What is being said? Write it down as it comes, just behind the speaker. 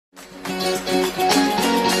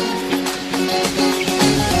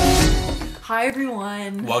Hi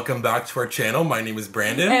everyone! Welcome back to our channel. My name is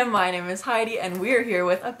Brandon. And my name is Heidi, and we're here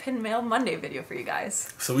with a Pin Mail Monday video for you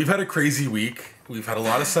guys. So we've had a crazy week. We've had a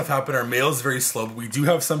lot of stuff happen. Our mail is very slow, but we do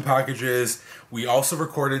have some packages. We also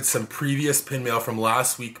recorded some previous pin mail from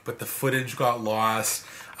last week, but the footage got lost.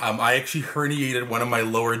 I actually herniated one of my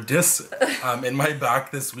lower discs in my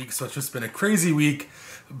back this week, so it's just been a crazy week.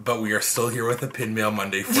 But we are still here with a Pin Mail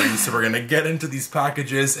Monday for you, so we're going to get into these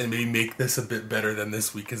packages and maybe make this a bit better than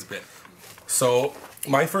this week has been. So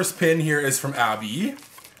my first pin here is from Abby,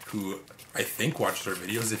 who I think watched our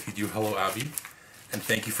videos. If you do, hello Abby. And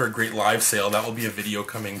thank you for a great live sale. That will be a video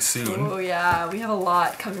coming soon. Oh yeah, we have a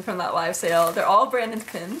lot coming from that live sale. They're all Brandon's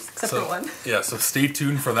pins, except for one. Yeah, so stay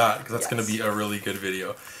tuned for that, because that's going to be a really good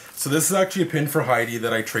video. So this is actually a pin for Heidi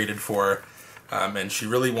that I traded for. And she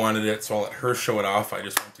really wanted it, so I'll let her show it off. I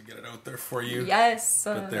just want to get it out there for you. Yes.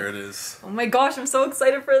 But there it is. Oh my gosh, I'm so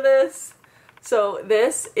excited for this. So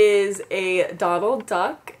this is a Donald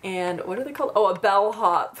Duck, and what are they called? Oh, a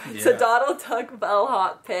bellhop. Yeah. It's a Donald Duck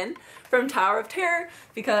bellhop pin from Tower of Terror,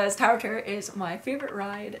 because Tower of Terror is my favorite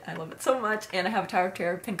ride. I love it so much, and I have a Tower of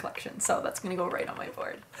Terror pin collection, so that's going to go right on my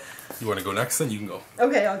board. You want to go next? Then you can go.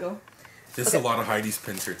 Okay, I'll go. This is a lot of Heidi's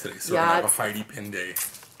pins here today, so we're going to have a Heidi pin day.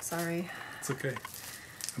 Sorry. It's okay.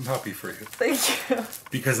 I'm happy for you. Thank you.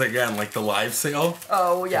 Because again, like the live sale.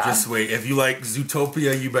 Oh yeah. Just wait. If you like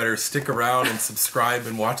Zootopia, you better stick around and subscribe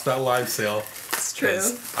and watch that live sale. It's true.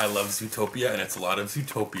 I love Zootopia, and it's a lot of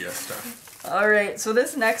Zootopia stuff. Alright, so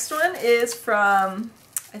this next one is from,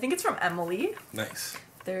 I think it's from Emily. Nice.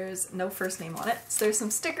 There's no first name on it. So there's some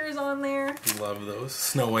stickers on there. Love those.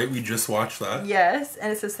 Snow White, we just watched that. Yes,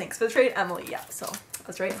 and it says thanks for the trade, Emily. Yeah, so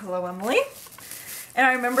that's right. Hello, Emily. And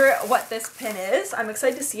I remember what this pin is. I'm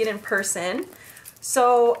excited to see it in person.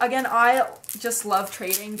 So again, I just love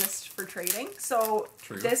trading just for trading. So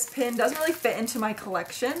this pin doesn't really fit into my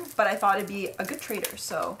collection, but I thought it'd be a good trader.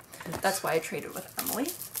 So that's why I traded with Emily.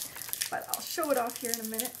 But I'll show it off here in a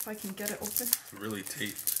minute if I can get it open. Really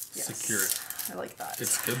taped, yes. Secure. I like that.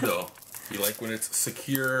 It's good though. You like when it's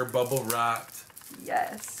secure, bubble wrapped.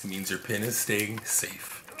 Yes. It means your pin is staying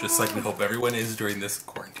safe. Just like we hope everyone is during this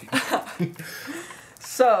quarantine.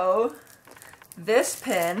 So, this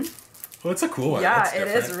pin. Well, it's a cool one. Yeah, it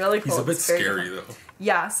is really cool. He's a bit scary though.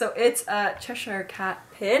 Yeah, so it's a Cheshire Cat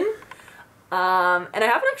pin. And I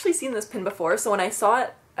haven't actually seen this pin before, so when I saw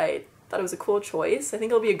it, I thought it was a cool choice. I think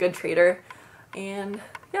it'll be a good trader. And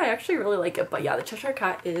yeah, I actually really like it. But yeah, the Cheshire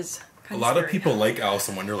Cat is kind of scary. A lot of people like Alice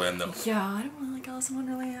in Wonderland though. Yeah, I don't really like Alice in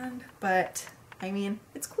Wonderland. But, I mean,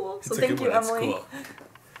 it's cool. So thank you, Emily. It's cool.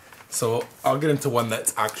 So I'll get into one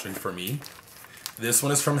that's actually for me. This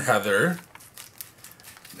one is from Heather.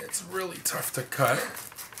 It's really tough to cut.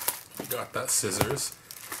 We got that scissors.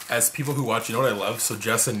 As people who watch, you know what I love? So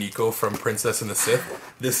Jess and Nico from Princess and the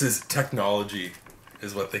Sith. This is technology,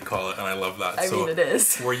 is what they call it, and I love that. I mean, it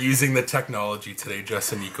is. We're using the technology today.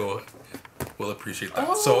 Jess and Nico will appreciate that.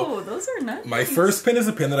 Oh, so those are nice. My first pin is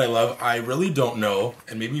a pin that I love. I really don't know,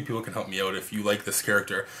 and maybe people can help me out if you like this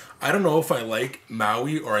character. I don't know if I like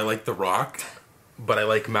Maui or I like The Rock, but I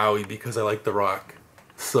like Maui because I like The Rock.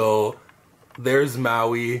 So there's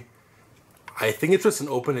Maui. I think it's just an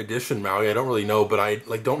open edition Maui. I don't really know, but I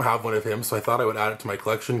don't have one of him, so I thought I would add it to my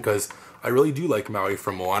collection because I really do like Maui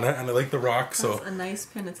from Moana, and I like The Rock. So that's a nice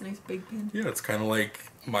pin. It's a nice big pin. Yeah, it's kind of like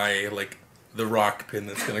my The Rock pin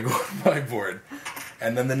that's gonna go on my board.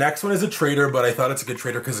 And then the next one is a trader, but I thought it's a good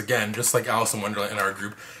trader because again, just like Alice in Wonderland in our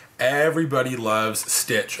group, everybody loves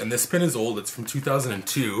Stitch, and this pin is old. It's from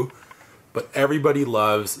 2002, but everybody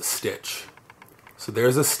loves Stitch. So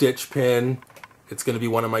there's a Stitch pin. It's going to be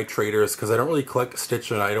one of my traders because I don't really collect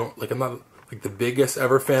Stitch, and I'm not like the biggest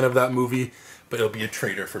ever fan of that movie, but it'll be a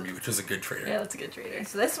trader for me, which is a good trader. Yeah, that's a good trader.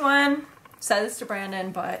 So this one says to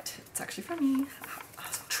Brandon, but it's actually from me.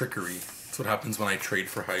 It's trickery. That's what happens when I trade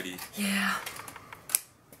for Heidi. Yeah.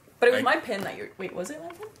 But it was my pin that wait, was it my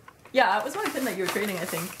pin? Yeah, it was my pin that you were trading, I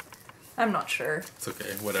think. I'm not sure. It's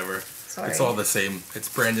okay, whatever. Sorry. It's all the same.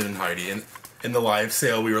 It's Brandon and Heidi, and in the live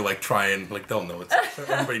sale, we were trying, they'll know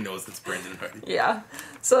everybody knows it's Brandon and Heidi. Yeah.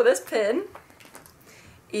 So this pin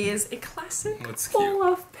is a classic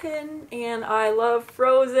Olaf pin, and I love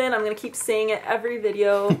Frozen. I'm going to keep saying it every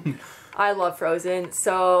video. I love Frozen,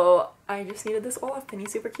 so I just needed this Olaf pin.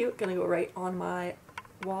 He's super cute. Going to go right on my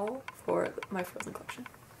wall for my Frozen collection.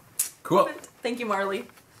 Cool. Thank you, Marley.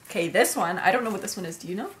 Okay, this one, I don't know what this one is. Do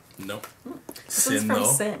you know? No. This one's from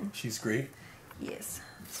Sin. She's great. Yes.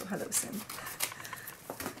 So Heather was Sin.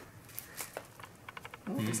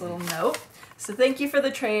 There's a little note. So thank you for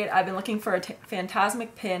the trade. I've been looking for a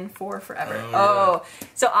Phantasmic pin for forever.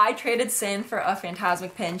 So I traded Sin for a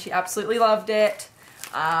Phantasmic pin. She absolutely loved it.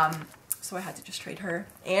 so I had to just trade her.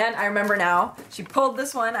 And I remember now, she pulled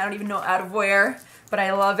this one, I don't even know out of where, but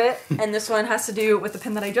I love it. And this one has to do with the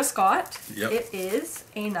pin that I just got. Yep. It is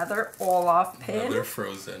another Olaf pin. Another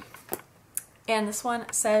Frozen. And this one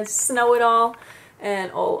says Snow It All,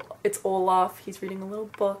 and it's Olaf. He's reading a little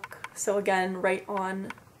book. So again, right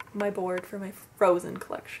on my board for my Frozen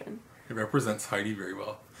collection. It represents Heidi very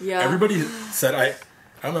well. Yeah. Everybody said, I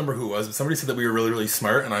don't remember who it was, but somebody said that we were really, really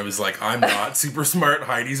smart, and I was like, I'm not super smart.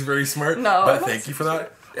 Heidi's very smart. No, but thank you for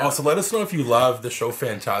that. Yeah. Also, let us know if you love the show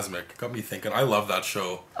Fantasmic. Got me thinking. I love that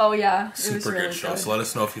show. Oh yeah, Super good show. So let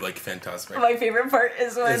us know if you like Fantasmic. My favorite part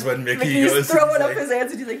is when Mickey's goes throwing up like, his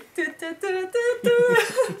hands and he's like, do, do, do, do, do.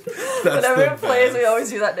 Whenever it plays, we always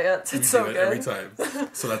do that dance. It's so good. Every time.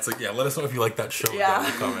 So that's like, yeah, let us know if you like that show Yeah.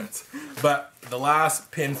 in the comments. But the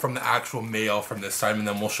last pin from the actual mail from this time, and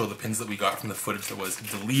then we'll show the pins that we got from the footage that was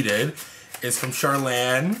deleted, is from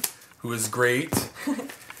Charlene, who is great.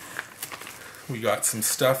 We got some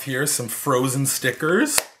stuff here, some Frozen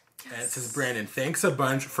stickers. Yes. And it says, Brandon, thanks a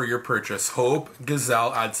bunch for your purchase. Hope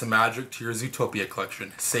Gazelle adds some magic to your Zootopia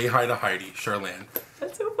collection. Say hi to Heidi, Charlene.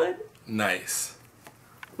 That's so fun. Nice.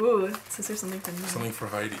 Ooh, it says there's something for me. Something for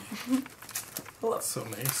Heidi. Hello. So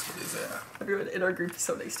nice. What is that? Everyone in our group is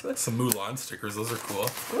so nice to us. Some Mulan stickers. Those are cool.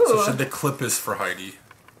 Ooh. So the clip is for Heidi.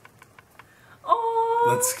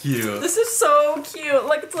 Oh, That's cute. This is so cute.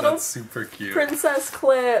 Like it's a little That's super cute. princess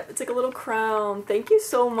clip. It's like a little crown. Thank you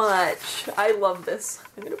so much. I love this.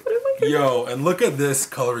 I'm gonna put it in my camera. Yo, and look at this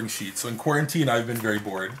coloring sheet. So in quarantine, I've been very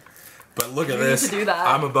bored. But look at You need this. to do that.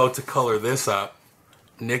 I'm about to color this up.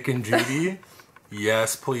 Nick and Judy.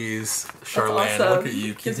 Yes, please. Charlene, awesome. look at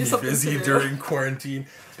you. Keep Gives you me something busy to do. during quarantine.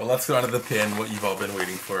 But let's go on to the pin, what you've all been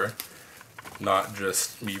waiting for. Not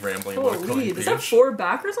just me rambling about a coloring Holy, page. does that have 4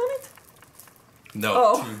 backers on it? No.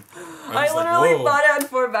 Oh. 2. I was like, literally whoa. thought it had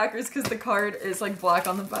 4 backers because the card is like black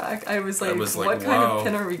on the back. I was like, what kind wow. of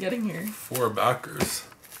pin are we getting here? 4 backers.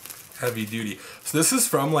 Heavy duty. So this is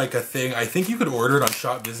from like a thing, I think you could order it on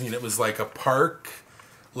Shop Disney, and it was like a park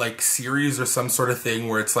like series or some sort of thing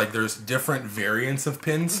where it's like there's different variants of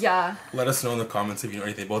pins. Yeah. Let us know in the comments if you know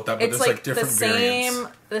anything about that. But It's there's like the different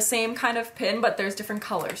variants. same kind of pin, but there's different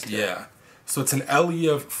colors too. Yeah. So it's an LE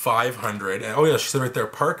of 500. And oh yeah, she said right there,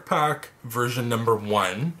 Park Pack version number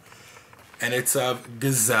 1. And it's of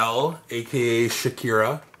Gazelle, aka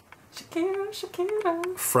Shakira.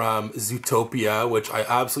 Shakira. From Zootopia, which I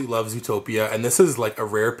absolutely love Zootopia. And this is like a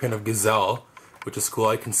rare pin of Gazelle, which is cool.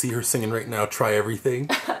 I can see her singing right now, Try Everything.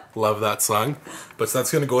 Love that song. But so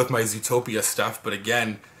that's going to go with my Zootopia stuff. But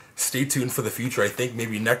again, stay tuned for the future. I think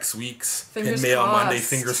maybe next week's Pin Mail Monday,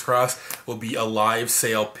 fingers crossed, will be a live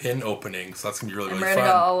sale pin opening. So that's going to be really, really fun. And we're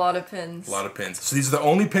going to get a lot of pins. A lot of pins. So these are the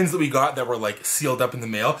only pins that we got that were like sealed up in the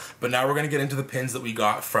mail. But now we're going to get into the pins that we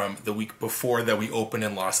got from the week before that we opened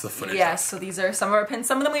and lost the footage. Yes, so these are some of our pins.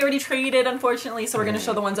 Some of them we already traded, unfortunately. So we're going to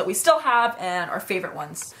show the ones that we still have and our favorite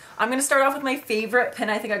ones. I'm going to start off with my favorite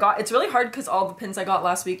pin I think I got. It's really hard because all the pins I got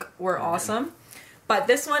last week were awesome. But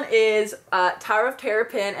this one is Tower of Terror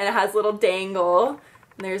pin, and it has a little dangle. And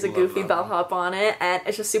there's a Goofy bellhop on it, and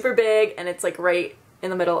it's just super big, and it's like right in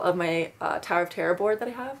the middle of my Tower of Terror board that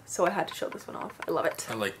I have. So I had to show this one off. I love it.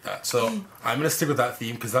 I like that. So I'm going to stick with that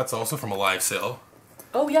theme because that's also from a live sale.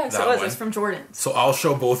 Oh yes, it was. It's from Jordan. So I'll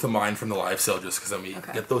show both of mine from the live sale just because let me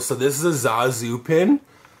get those. So this is a Zazu pin,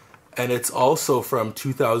 and it's also from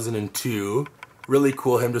 2002. Really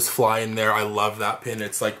cool, him just flying there. I love that pin.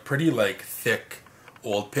 It's like pretty like thick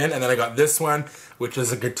old pin. And then I got this one, which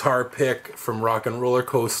is a guitar pick from Rock and Roller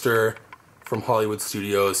Coaster from Hollywood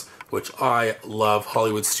Studios, which I love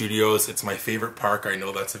Hollywood Studios. It's my favorite park. I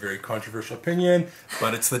know that's a very controversial opinion,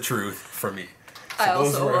 but it's the truth for me. So I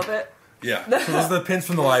also love it. Yeah, so those are the pins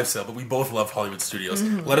from the live sale, but we both love Hollywood Studios.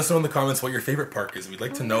 Let us know in the comments what your favorite park is. We'd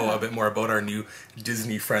like to know a bit more about our new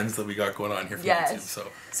Disney friends that we got going on here for YouTube.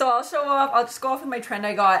 So I'll show off, I'll just go off with my trend.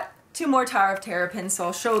 I got 2 more Tower of Terror pins, so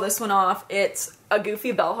I'll show this one off. It's a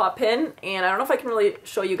Goofy bellhop pin, and I don't know if I can really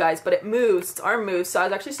show you guys, but it moves. Its arm moves, so I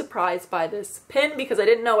was actually surprised by this pin because I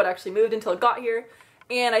didn't know it actually moved until it got here,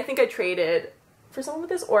 and I think I traded for someone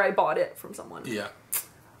with this, or I bought it from someone. Yeah.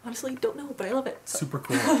 Honestly, don't know, but I love it. So. Super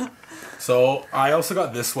cool. So I also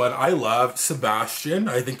got this one. I love Sebastian.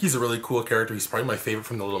 I think he's a really cool character. He's probably my favorite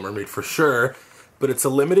from The Little Mermaid for sure. But it's a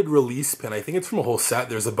limited release pin. I think it's from a whole set.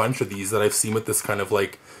 There's a bunch of these that I've seen with this kind of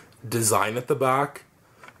like design at the back.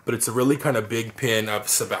 But it's a really kind of big pin of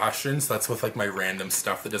Sebastian. So that's with like my random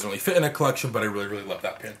stuff that doesn't really fit in a collection, but I really, really love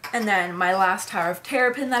that pin. And then my last Tower of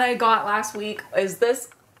Terror pin that I got last week is this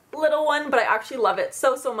little one, but I actually love it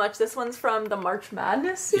so much. This one's from the March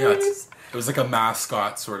Madness series. Yeah, it was like a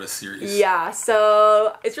mascot sort of series. Yeah,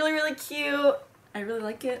 so it's really, really cute. I really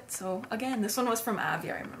like it. So again, this one was from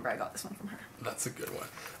Abby. I remember I got this one from her. That's a good one.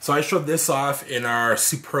 So I showed this off in our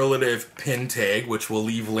superlative pin tag, which we'll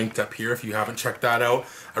leave linked up here if you haven't checked that out.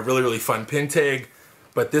 A really, really fun pin tag.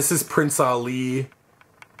 But this is Prince Ali,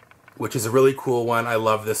 which is a really cool one. I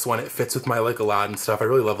love this one. It fits with my like Aladdin stuff. I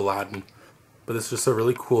really love Aladdin. But it's just a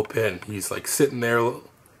really cool pin. He's like sitting there,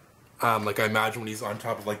 like I imagine when he's on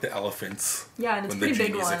top of like the elephants. Yeah, and it's a pretty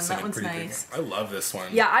big one. That one's nice. I love this one.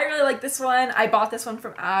 Yeah, I really like this one. I bought this one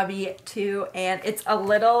from Abby too, and it's a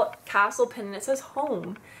little castle pin and it says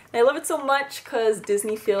home. And I love it so much because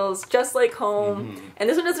Disney feels just like home. And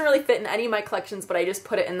this one doesn't really fit in any of my collections, but I just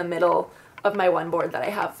put it in the middle of my one board that I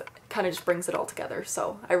have. Kind of just brings it all together.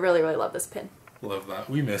 So I really, really love this pin. Love that.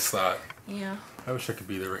 We miss that. Yeah. I wish I could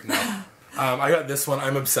be there right now. I got this one.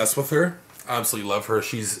 I'm obsessed with her. Absolutely love her.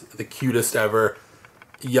 She's the cutest ever.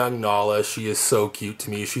 Young Nala. She is so cute to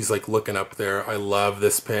me. She's like looking up there. I love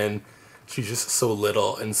this pin. She's just so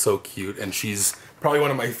little and so cute. And she's probably one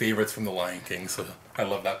of my favorites from The Lion King. So I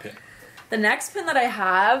love that pin. The next pin that I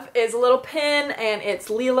have is a little pin, and it's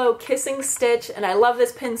Lilo kissing Stitch, and I love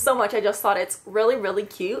this pin so much. I just thought it's really, really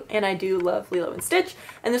cute, and I do love Lilo and Stitch,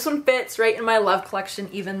 and this one fits right in my love collection,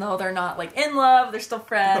 even though they're not like in love, they're still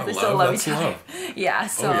friends, they still love each other. Yeah,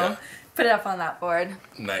 so put it up on that board.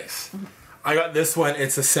 Nice. I got this one.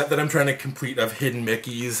 It's a set that I'm trying to complete of Hidden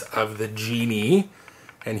Mickeys of the Genie,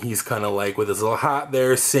 and he's kind of like with his little hat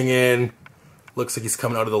there singing. Looks like he's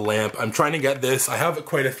coming out of the lamp. I'm trying to get this. I have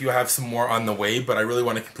quite a few. I have some more on the way, but I really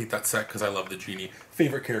want to complete that set because I love the Genie.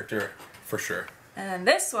 Favorite character for sure. And then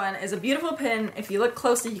this one is a beautiful pin. If you look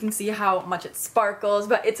closely, you can see how much it sparkles,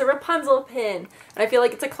 but it's a Rapunzel pin. And I feel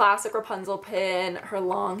like it's a classic Rapunzel pin. Her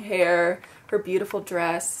long hair, her beautiful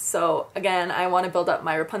dress. So again, I want to build up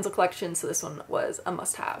my Rapunzel collection, so this one was a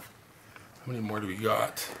must-have. How many more do we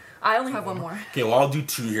got? I only have one more. Okay, well I'll do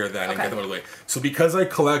two here then and get them out of the way. So because I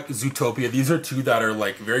collect Zootopia, these are two that are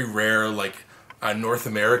like very rare, like North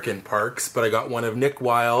American parks. But I got one of Nick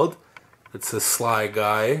Wilde. It's a Sly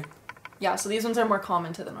Guy. Yeah, so these ones are more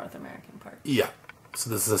common to the North American park. Yeah.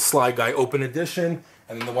 So this is a Sly Guy open edition.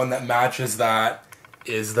 And then the one that matches that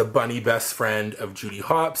is the bunny best friend of Judy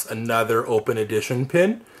Hopps, another open edition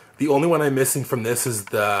pin. The only one I'm missing from this is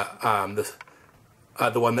the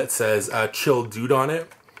one that says Chill Dude on it.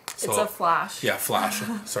 So, it's a Flash. Yeah, Flash.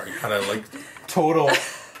 Sorry, had a like total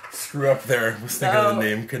screw up there. Was thinking of the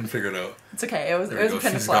name, couldn't figure it out. It's okay. It was a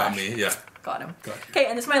pin of Flash. Got me. Yeah. Got him. Okay,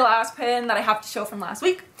 and this is my last pin that I have to show from last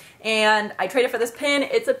week. And I traded for this pin.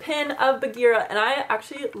 It's a pin of Bagheera, and I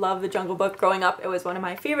actually love The Jungle Book. Growing up, it was one of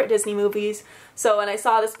my favorite Disney movies. So when I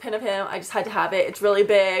saw this pin of him, I just had to have it. It's really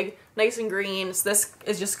big, nice and green. So this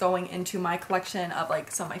is just going into my collection of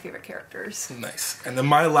like some of my favorite characters. Nice. And then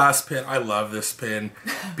my last pin, I love this pin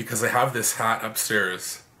because I have this hat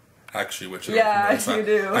upstairs. Actually, which you do.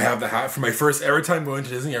 I have the hat for my first ever time going to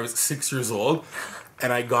Disney. I was 6 years old,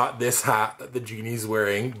 and I got this hat that the Genie's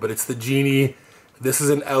wearing, but it's the Genie. This is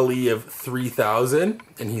an LE of 3000,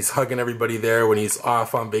 and he's hugging everybody there when he's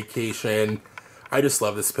off on vacation. I just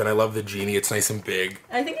love this pin. I love the Genie. It's nice and big.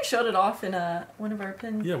 I think you showed it off in one of our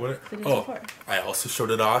pin videos before. I also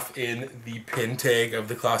showed it off in the pin tag of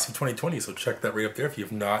the class of 2020, so check that right up there. If you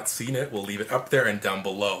have not seen it, we'll leave it up there and down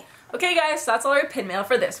below. Okay guys, so that's all our pin mail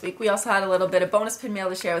for this week. We also had a little bit of bonus pin mail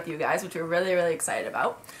to share with you guys, which we're really, really excited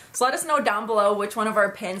about. So let us know down below which one of our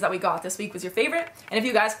pins that we got this week was your favorite. And if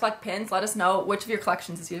you guys collect pins, let us know which of your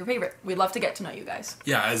collections is your favorite. We'd love to get to know you guys.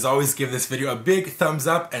 Yeah, as always, give this video a big thumbs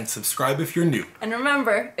up and subscribe if you're new. And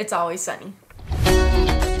remember, it's always sunny.